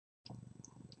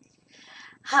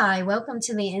Hi, welcome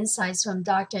to the Insights from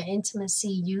Dr.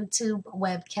 Intimacy YouTube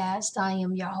webcast. I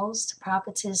am your host,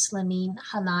 Prophetess Lanine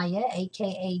Hanaya,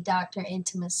 aka Dr.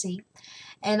 Intimacy,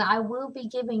 and I will be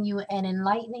giving you an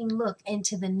enlightening look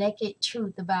into the naked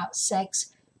truth about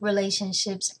sex,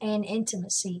 relationships, and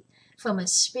intimacy from a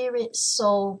spirit,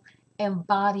 soul, and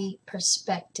body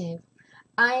perspective.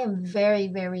 I am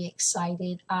very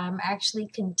excited. I'm actually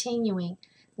continuing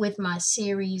with my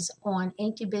series on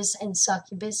Incubus and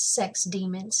Succubus, sex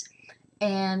demons.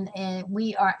 And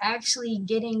we are actually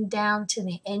getting down to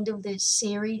the end of this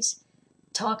series,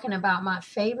 talking about my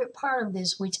favorite part of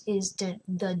this, which is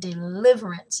the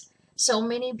deliverance. So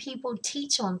many people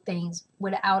teach on things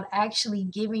without actually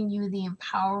giving you the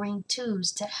empowering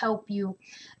tools to help you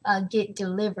get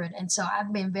delivered. And so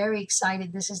I've been very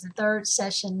excited. This is the third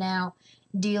session now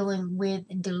dealing with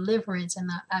deliverance,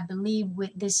 and I believe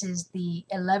this is the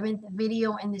 11th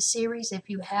video in the series. If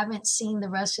you haven't seen the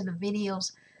rest of the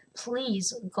videos,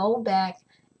 please go back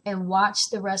and watch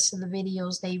the rest of the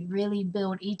videos. They really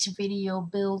build, each video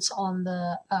builds on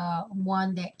the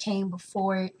one that came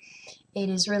before it. It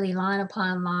is really line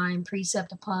upon line,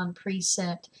 precept upon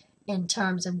precept, in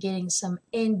terms of getting some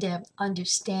in-depth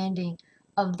understanding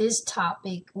of this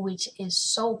topic, which is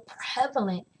so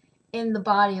prevalent in the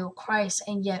body of Christ,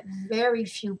 and yet very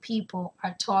few people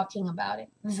are talking about it.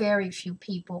 Very few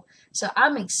people. So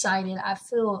I'm excited. I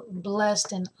feel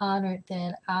blessed and honored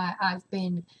that I've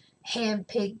been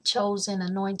handpicked, chosen,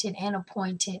 anointed, and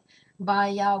appointed by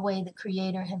Yahweh, the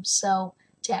Creator Himself,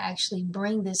 to actually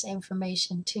bring this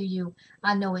information to you.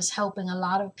 I know it's helping a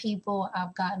lot of people.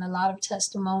 I've gotten a lot of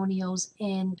testimonials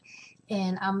in,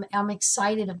 and I'm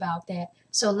excited about that.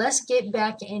 So let's get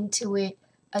back into it.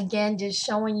 Again, just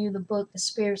showing you the book, The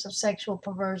Spirits of Sexual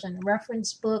Perversion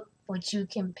reference book, which you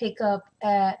can pick up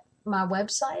at my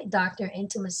website,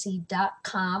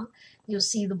 drintimacy.com. You'll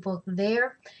see the book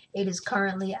there. It is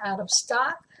currently out of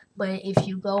stock, but if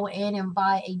you go in and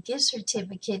buy a gift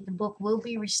certificate, the book will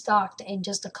be restocked in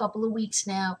just a couple of weeks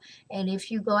now. And if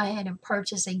you go ahead and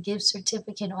purchase a gift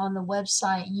certificate on the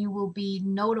website, you will be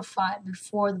notified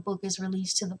before the book is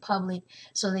released to the public,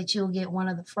 so that you'll get one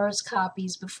of the first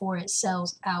copies before it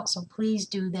sells out. So please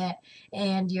do that.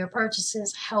 And your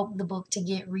purchases help the book to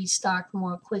get restocked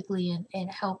more quickly, and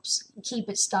helps keep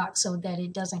it stocked so that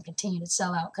it doesn't continue to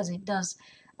sell out, because it does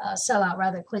sell out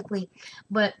rather quickly.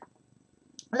 But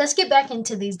let's get back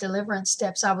into these deliverance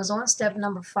steps. I was on step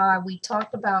number 5. We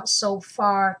talked about so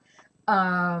far,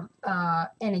 and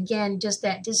again, just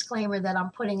that disclaimer that I'm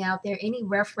putting out there, any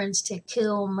reference to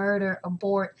kill, murder,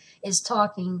 abort is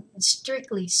talking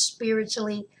strictly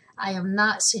spiritually. I am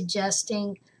not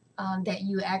suggesting that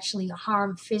you actually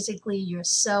harm physically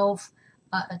yourself,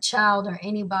 a child, or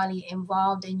anybody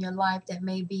involved in your life that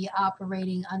may be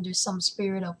operating under some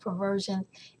spirit of perversion.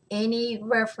 Any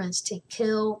reference to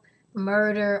kill,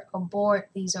 murder, abort,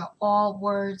 these are all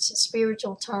words,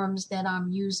 spiritual terms that I'm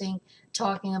using,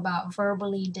 talking about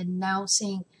verbally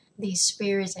denouncing these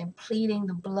spirits and pleading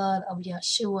the blood of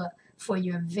Yeshua for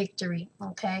your victory.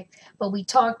 Okay, but we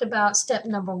talked about step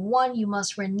number 1. You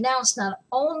must renounce not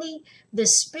only the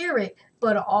spirit,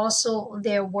 but also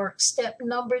their work. Step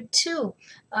number 2,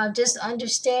 just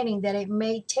understanding that it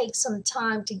may take some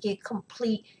time to get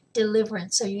complete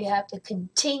deliverance, so you have to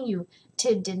continue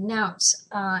to denounce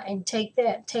and take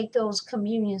those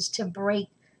communions to break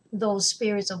those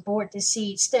spirits, abort the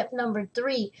seed. Step number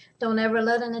 3, don't ever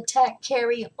let an attack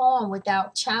carry on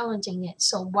without challenging it.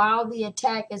 So while the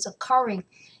attack is occurring,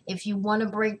 if you want to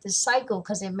break the cycle,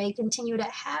 because it may continue to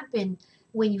happen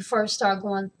when you first start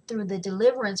going through the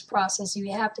deliverance process,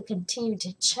 you have to continue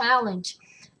to challenge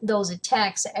those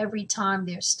attacks every time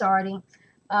they're starting.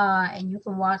 And you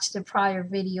can watch the prior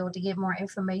video to get more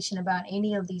information about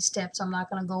any of these steps. I'm not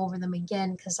going to go over them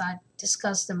again because I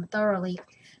discussed them thoroughly.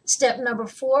 Step number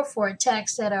 4, for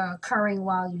attacks that are occurring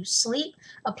while you sleep,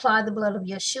 apply the blood of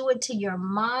Yeshua to your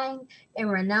mind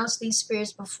and renounce these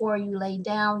spirits before you lay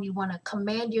down. You want to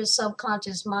command your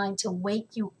subconscious mind to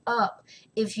wake you up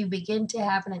if you begin to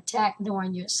have an attack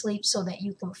during your sleep, so that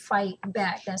you can fight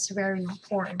back. That's very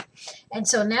important. And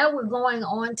so now we're going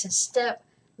on to step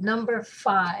number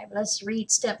 5. Let's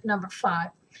read step number 5.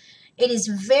 It is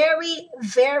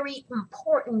very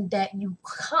important that you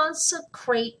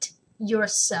consecrate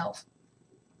yourself.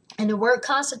 And the word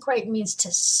consecrate means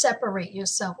to separate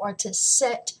yourself, or to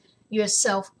set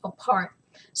yourself apart.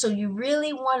 So you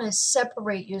really want to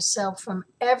separate yourself from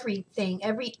everything,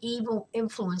 every evil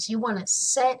influence. You want to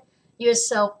set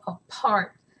yourself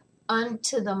apart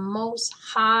unto the most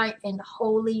high and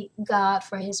holy God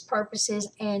for his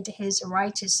purposes and his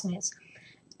righteousness.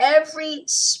 Every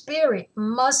spirit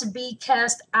must be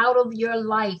cast out of your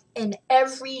life and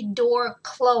every door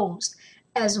closed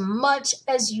as much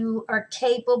as you are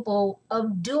capable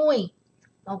of doing.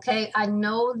 Okay, I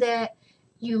know that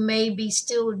you may be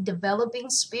still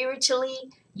developing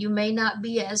spiritually. You may not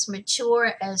be as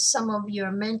mature as some of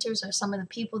your mentors or some of the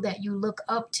people that you look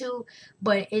up to,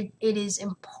 but it is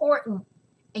important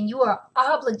and you are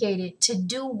obligated to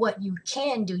do what you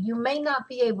can do. You may not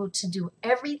be able to do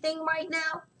everything right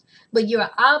now, but you're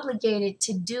obligated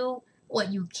to do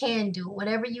what you can do.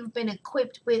 Whatever you've been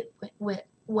equipped with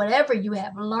whatever you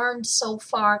have learned so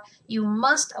far, you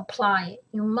must apply it.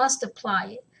 You must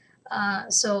apply it.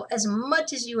 So as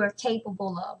much as you are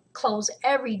capable of, close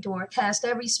every door, cast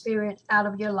every spirit out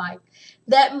of your life.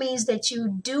 That means that you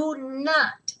do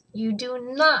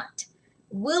not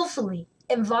willfully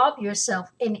involve yourself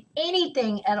in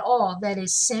anything at all that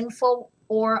is sinful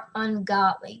or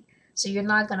ungodly. So you're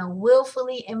not going to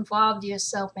willfully involve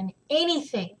yourself in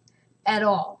anything at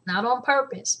all, not on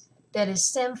purpose, that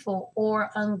is sinful or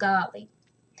ungodly.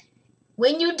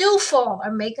 When you do fall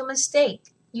or make a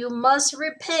mistake, you must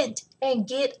repent and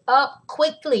get up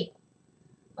quickly.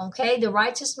 Okay, the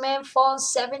righteous man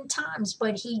falls 7 times,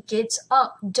 but he gets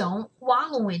up. Don't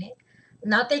wallow in it.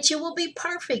 Not that you will be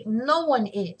perfect. No one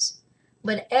is.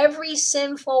 But every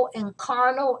sinful and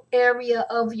carnal area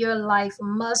of your life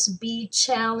must be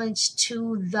challenged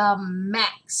to the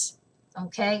max.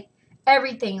 Okay?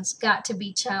 Everything's got to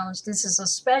be challenged. This is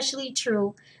especially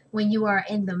true when you are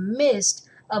in the midst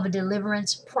of a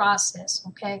deliverance process.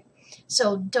 Okay?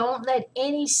 So don't let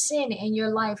any sin in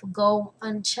your life go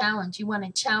unchallenged. You want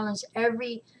to challenge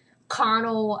every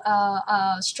carnal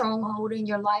stronghold in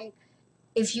your life.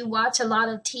 If you watch a lot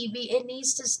of TV, it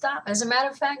needs to stop. As a matter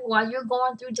of fact, while you're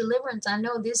going through deliverance, I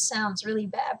know this sounds really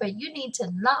bad, but you need to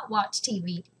not watch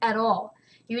TV at all.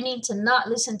 You need to not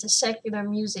listen to secular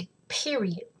music,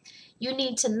 period. You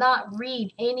need to not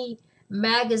read any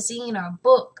magazine or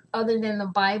book other than the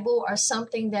Bible or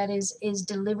something that is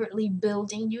deliberately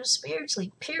building you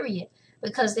spiritually, period.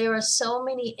 Because there are so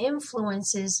many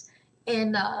influences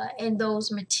in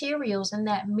those materials and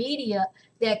that media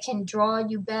that can draw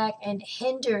you back and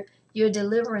hinder your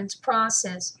deliverance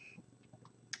process.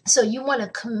 So you want to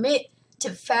commit to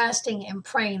fasting and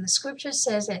praying. The scripture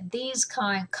says that these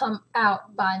kind come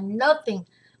out by nothing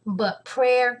but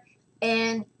prayer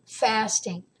and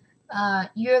fasting.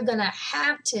 You're going to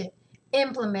have to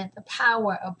implement the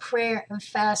power of prayer and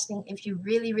fasting if you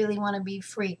really, really want to be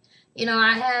free. You know,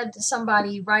 I had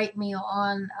somebody write me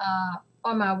on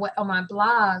my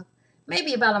blog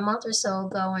maybe about a month or so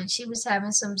ago, and she was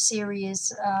having some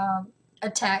serious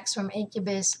attacks from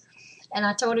Incubus, and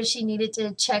I told her she needed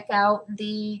to check out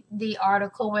the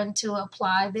article and to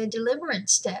apply the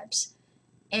deliverance steps.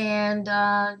 And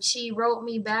she wrote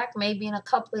me back maybe in a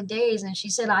couple of days, and she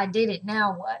said, I did it,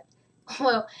 now what?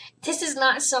 Well, this is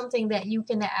not something that you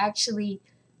can actually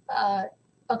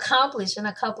accomplish in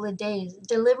a couple of days.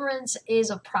 Deliverance is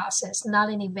a process, not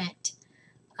an event.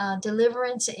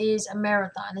 Deliverance is a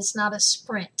marathon. It's not a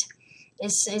sprint.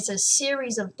 It's a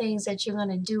series of things that you're going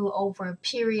to do over a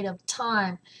period of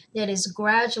time that is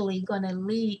gradually going to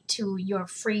lead to your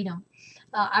freedom.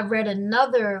 I read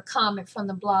another comment from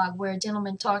the blog where a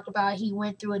gentleman talked about he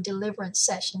went through a deliverance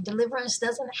session. Deliverance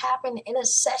doesn't happen in a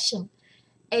session.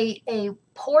 A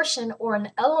portion or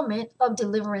an element of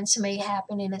deliverance may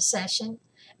happen in a session.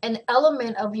 An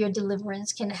element of your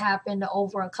deliverance can happen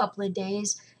over a couple of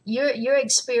days. You're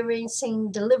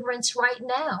experiencing deliverance right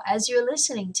now as you're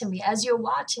listening to me, as you're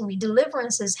watching me.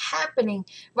 Deliverance is happening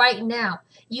right now.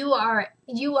 You are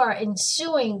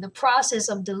ensuing the process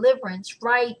of deliverance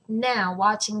right now,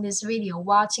 watching this video,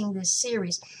 watching this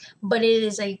series. But it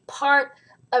is a part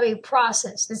of a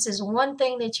process. This is one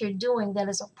thing that you're doing that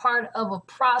is a part of a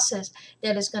process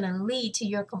that is going to lead to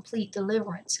your complete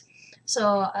deliverance.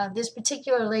 So this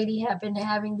particular lady had been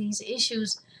having these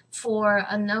issues for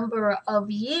a number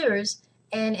of years,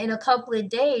 and in a couple of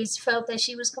days felt that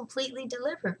she was completely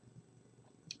delivered.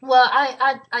 Well,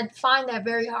 I find that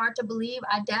very hard to believe.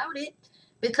 I doubt it,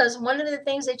 because one of the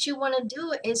things that you want to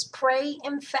do is pray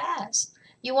and fast.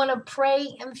 You want to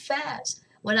pray and fast.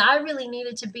 When I really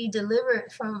needed to be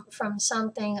delivered from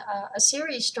something, a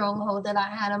serious stronghold that I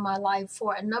had in my life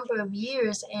for a number of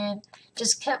years and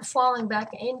just kept falling back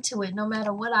into it no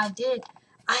matter what I did,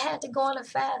 I had to go on a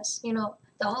fast. You know,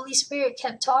 the Holy Spirit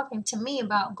kept talking to me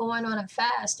about going on a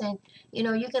fast. And, you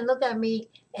know, you can look at me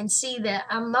and see that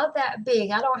I'm not that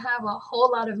big. I don't have a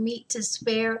whole lot of meat to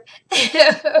spare.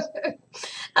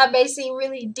 I may seem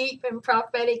really deep and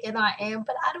prophetic, and I am,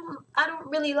 but I don't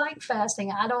really like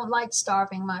fasting. I don't like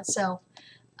starving myself.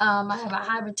 I have a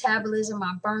high metabolism.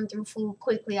 I burn through food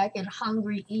quickly. I get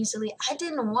hungry easily. I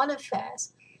didn't want to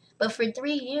fast. But for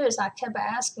 3 years, I kept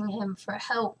asking him for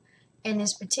help in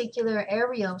this particular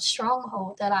area of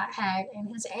stronghold that I had.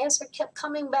 And his answer kept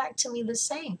coming back to me the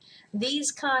same.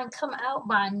 These kind come out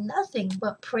by nothing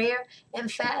but prayer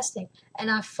and fasting.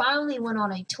 And I finally went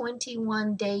on a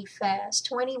 21-day fast.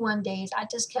 21 days. I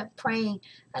just kept praying.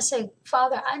 I said,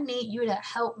 Father, I need you to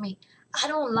help me. I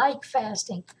don't like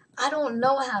fasting. I don't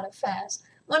know how to fast.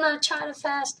 When I try to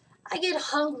fast, I get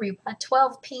hungry by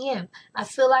 12 p.m. I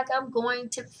feel like I'm going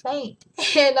to faint.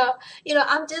 And,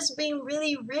 I'm just being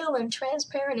really real and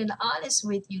transparent and honest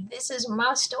with you. This is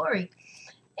my story.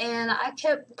 And I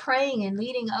kept praying and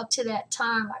leading up to that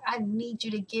time. I need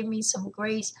you to give me some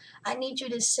grace. I need you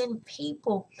to send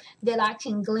people that I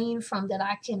can glean from, that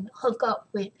I can hook up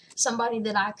with, somebody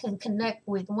that I can connect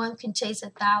with. One can chase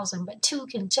 1,000, but two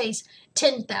can chase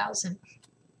 10,000.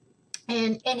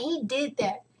 And he did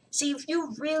that. See, if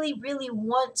you really, really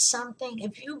want something,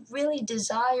 if you really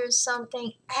desire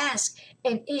something, ask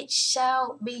and it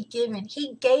shall be given.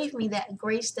 He gave me that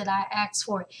grace that I asked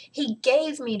for. He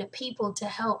gave me the people to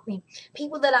help me,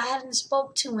 people that I hadn't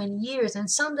spoke to in years, and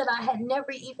some that I had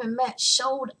never even met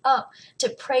showed up to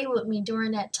pray with me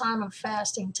during that time of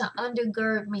fasting, to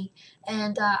undergird me.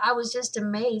 And I was just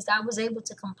amazed. I was able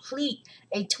to complete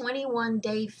a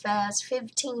 21-day fast,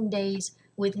 15 days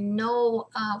with no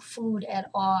food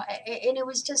at all. And it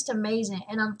was just amazing.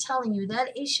 And I'm telling you,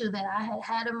 that issue that I had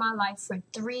had in my life for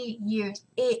 3 years,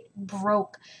 it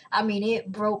broke. I mean,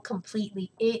 it broke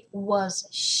completely. It was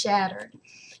shattered.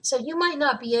 So you might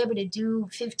not be able to do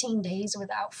 15 days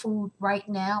without food right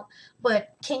now,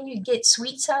 but can you get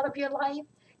sweets out of your life?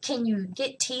 Can you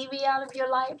get TV out of your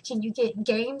life? Can you get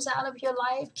games out of your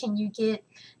life? Can you get,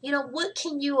 what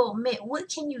can you omit? What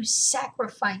can you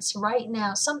sacrifice right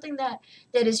now? Something that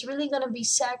is really going to be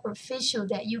sacrificial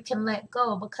that you can let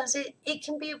go, because it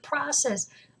can be a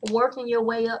process working your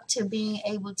way up to being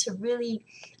able to really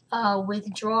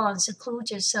withdraw and seclude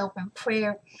yourself in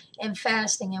prayer and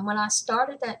fasting. And when I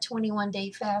started that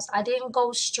 21-day fast, I didn't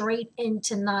go straight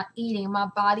into not eating. My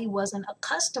body wasn't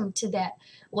accustomed to that.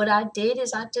 What I did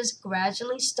is I just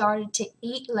gradually started to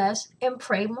eat less and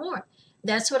pray more.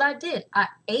 That's what I did. I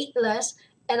ate less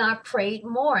and I prayed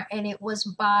more. And it was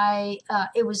by the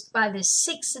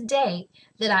 6th day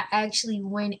that I actually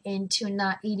went into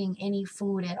not eating any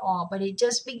food at all. But it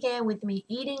just began with me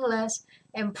eating less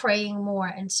and praying more.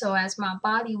 And so as my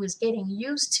body was getting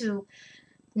used to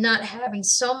not having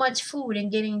so much food and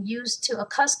getting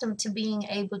accustomed to being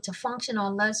able to function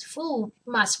on less food,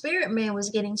 my spirit man was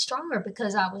getting stronger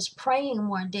because I was praying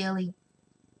more daily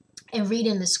and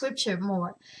reading the scripture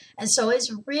more. And so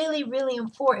it's really, really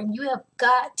important. You have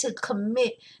got to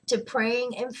commit to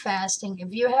praying and fasting.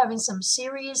 If you're having some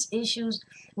serious issues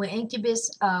with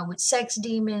incubus, with sex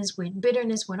demons, with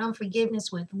bitterness, with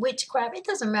unforgiveness, with witchcraft, it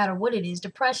doesn't matter what it is,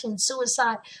 depression,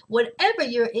 suicide, whatever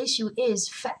your issue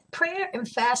is, prayer and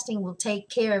fasting will take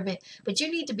care of it. But you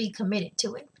need to be committed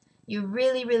to it. You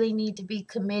really, really need to be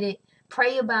committed.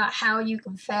 Pray about how you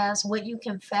can fast, what you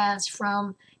can fast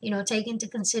from, take into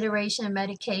consideration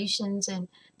medications and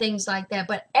things like that.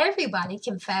 But everybody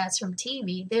can fast from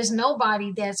TV. There's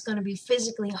nobody that's going to be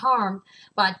physically harmed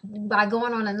by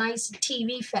going on a nice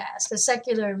TV fast, a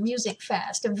secular music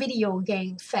fast, a video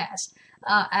game fast,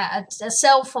 a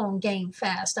cell phone game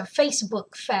fast, a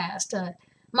Facebook fast, a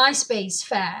MySpace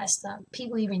fast.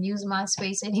 People even use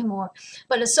MySpace anymore.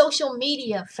 But a social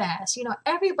media fast.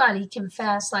 Everybody can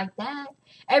fast like that.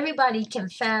 Everybody can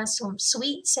fast from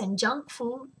sweets and junk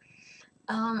food.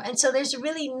 And so there's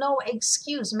really no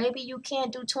excuse. Maybe you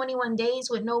can't do 21 days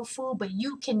with no food, but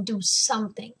you can do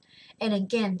something. And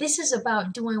again, this is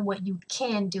about doing what you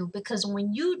can do, because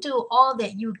when you do all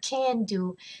that you can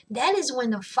do, that is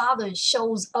when the Father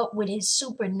shows up with his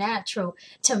supernatural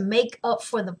to make up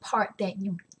for the part that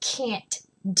you can't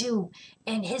do.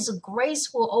 And his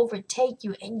grace will overtake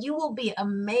you, and you will be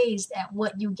amazed at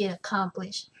what you get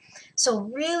accomplished. So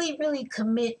really, really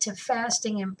commit to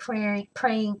fasting and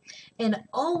praying, and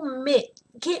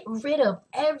get rid of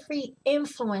every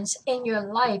influence in your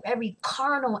life, every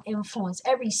carnal influence,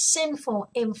 every sinful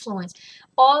influence,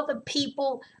 all the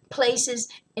people, places,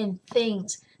 and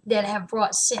things that have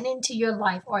brought sin into your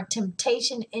life or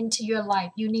temptation into your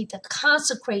life. You need to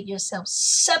consecrate yourself,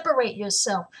 separate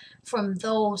yourself from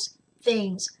those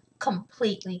things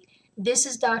completely. This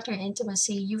is Dr.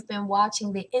 Intimacy. You've been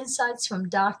watching the Insights from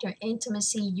Dr.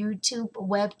 Intimacy YouTube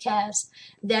webcast.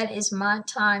 That is my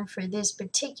time for this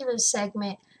particular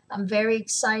segment I'm very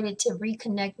excited to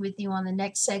reconnect with you on the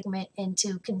next segment and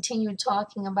to continue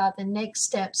talking about the next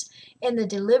steps in the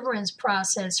deliverance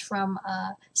process from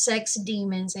sex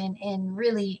demons and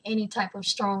really any type of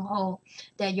stronghold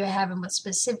that you're having, but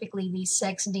specifically these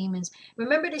sex demons.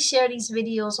 Remember to share these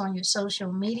videos on your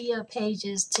social media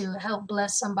pages to help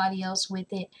bless somebody else with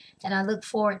it. And I look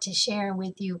forward to sharing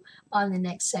with you on the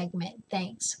next segment.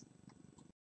 Thanks.